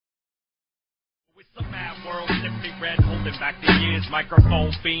It's a mad world, simply red, holding back the years. Microphone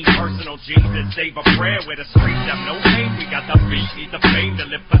fiend, personal Jesus, save a prayer with a street have no pain. We got the beat, need the fame to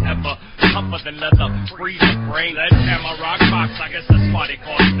live forever. Tougher than leather, freeze the brain. Let's hammer rock box, I guess that's why they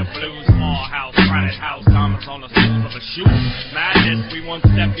call it the blues. Small house, crowded house, diamonds on the soles of a shoe. Madness, we one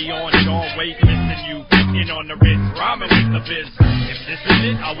step beyond Sean Wade, missing you. In on the ridge, rhyming with the biz. If this is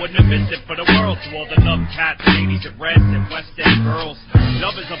it, I wouldn't have missed it for the world. To all the love cats, ladies and reds and West End girls.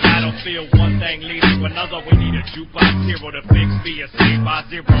 Love is a battlefield, one thing leads to another. We need a jukebox hero to fix me a saved by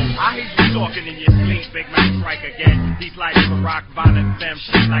zero. I hear you talking in your sleep, Big Mac strike again. These lights for rock, violent femme,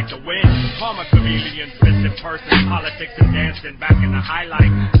 shit like the wind. Karma chameleons, missing person, politics and dancing. Back in the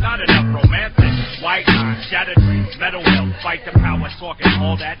highlight, not enough romancing. White line, shattered dreams, metal health, fight the power, talking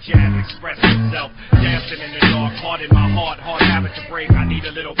all that jazz, express yourself. Dancing in the dark, hard in my heart, hard habit to break. I need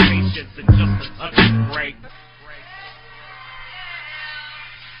a little patience and just a touch of break.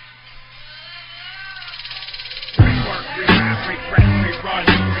 Rework, rewrap, refresh, rerun,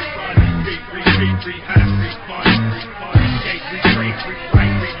 rehash, refund, escape, retrace,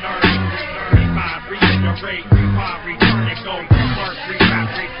 rewrite, relearn, revive, reiterate, rewind, return, and go. Rework, rewrap,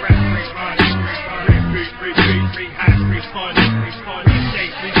 refresh, rerun, repeat, rehash, refund,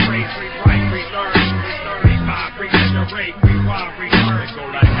 escape, retrace, rewrite, relearn, revive, reiterate, rewind, return. Go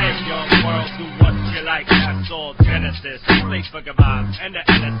like, hey, young world, do what you like. That's all Genesis. Place for goodbyes and the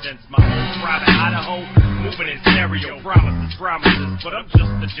innocence. My whole private Idaho, moving in stereo. Promises, but I'm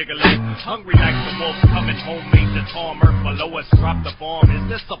just a gigolo. Hungry like the wolf, coming home, made the tall mirth below us. Drop the bomb. Is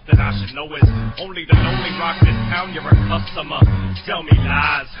there something I should know? Is only the lonely rock this town? You're a customer. Tell me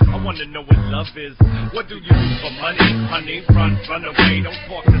lies. I wanna know what love is. What do you do for money? Honey, run away. Don't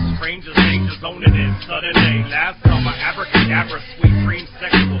talk to strangers. Danger zone it is Saturday. Last summer, abracadabra, sweet dream,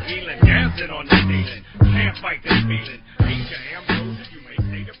 sexual healing, dancing on the ceiling. Can't fight this feeling. Asia Ambrose.